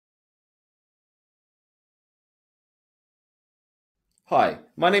Hi,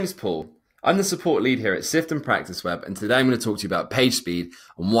 my name is Paul. I'm the support lead here at Sift and Practice Web, and today I'm going to talk to you about page speed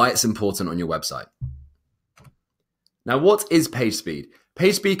and why it's important on your website. Now, what is page speed?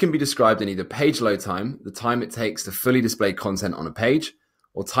 Page speed can be described in either page load time, the time it takes to fully display content on a page,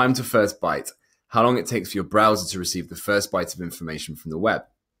 or time to first byte, how long it takes for your browser to receive the first byte of information from the web.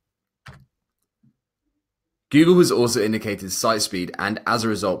 Google has also indicated site speed, and as a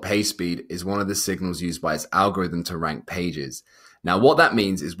result, page speed is one of the signals used by its algorithm to rank pages. Now, what that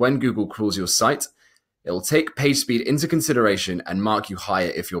means is when Google crawls your site, it will take page speed into consideration and mark you higher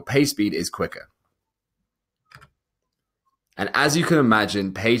if your page speed is quicker. And as you can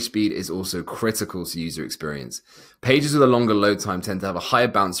imagine, page speed is also critical to user experience. Pages with a longer load time tend to have a higher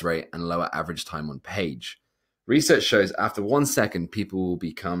bounce rate and lower average time on page. Research shows after 1 second, people will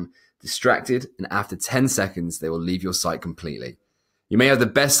become distracted, and after 10 seconds, they will leave your site completely. You may have the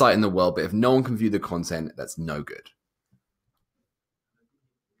best site in the world, but if no one can view the content, that's no good.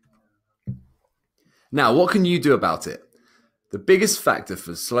 Now, what can you do about it? The biggest factor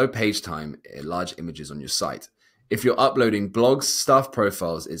for slow page time are large images on your site. If you're uploading blogs, staff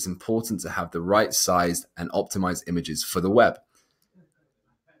profiles, it's important to have the right sized and optimized images for the web.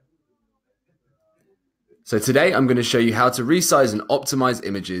 So today I'm going to show you how to resize and optimize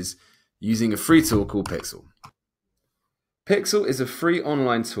images using a free tool called Pixel. Pixel is a free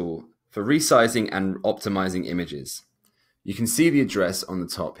online tool for resizing and optimizing images. You can see the address on the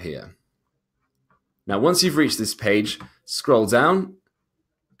top here. Now, once you've reached this page, scroll down,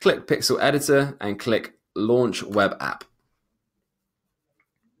 click Pixel Editor, and click Launch Web App.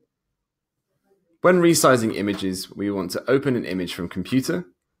 When resizing images, we want to open an image from computer,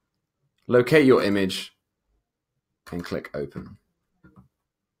 locate your image, and click Open.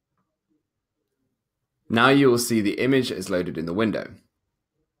 Now you will see the image is loaded in the window.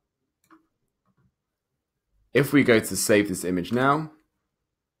 If we go to save this image now,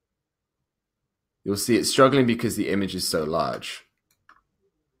 you'll see it's struggling because the image is so large.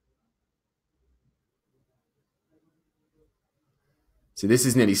 So this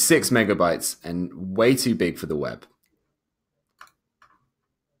is nearly 6 megabytes and way too big for the web.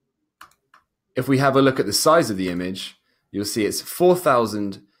 If we have a look at the size of the image, you'll see it's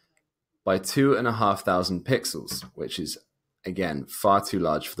 4,000 by 2,500 pixels, which is, again, far too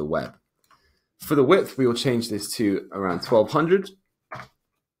large for the web. For the width, we will change this to around 1,200.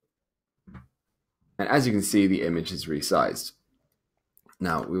 And as you can see, the image is resized.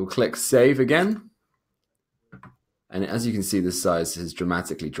 Now we will click Save again. And as you can see, the size has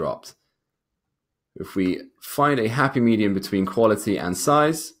dramatically dropped. If we find a happy medium between quality and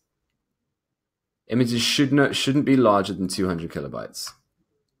size, images shouldn't be larger than 200 kilobytes.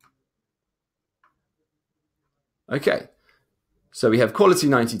 Okay, so we have quality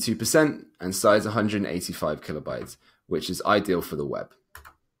 92% and size 185 kilobytes, which is ideal for the web.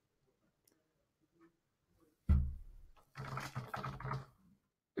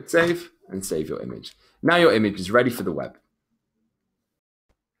 Save and save your image. Now your image is ready for the web.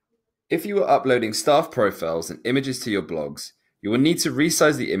 If you are uploading staff profiles and images to your blogs, you will need to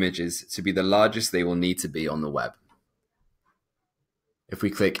resize the images to be the largest they will need to be on the web. If we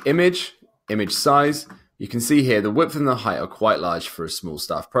click Image, Image Size, you can see here the width and the height are quite large for a small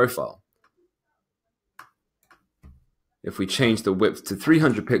staff profile. If we change the width to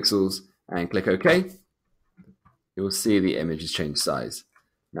 300 pixels and click OK, you will see the image has changed size.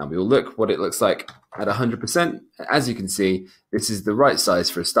 Now we will look what it looks like at 100%. As you can see, this is the right size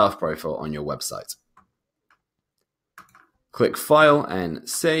for a staff profile on your website. Click File and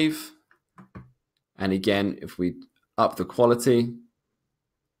Save. And again, if we up the quality,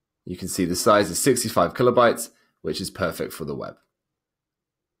 you can see the size is 65 kilobytes, which is perfect for the web.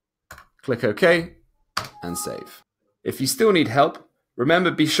 Click OK and save. If you still need help,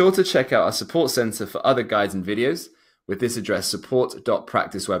 remember, be sure to check out our support center for other guides and videos with this address,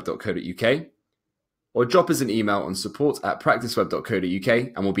 support.practiceweb.co.uk, or drop us an email on support@practiceweb.co.uk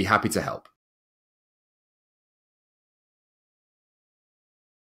and we'll be happy to help.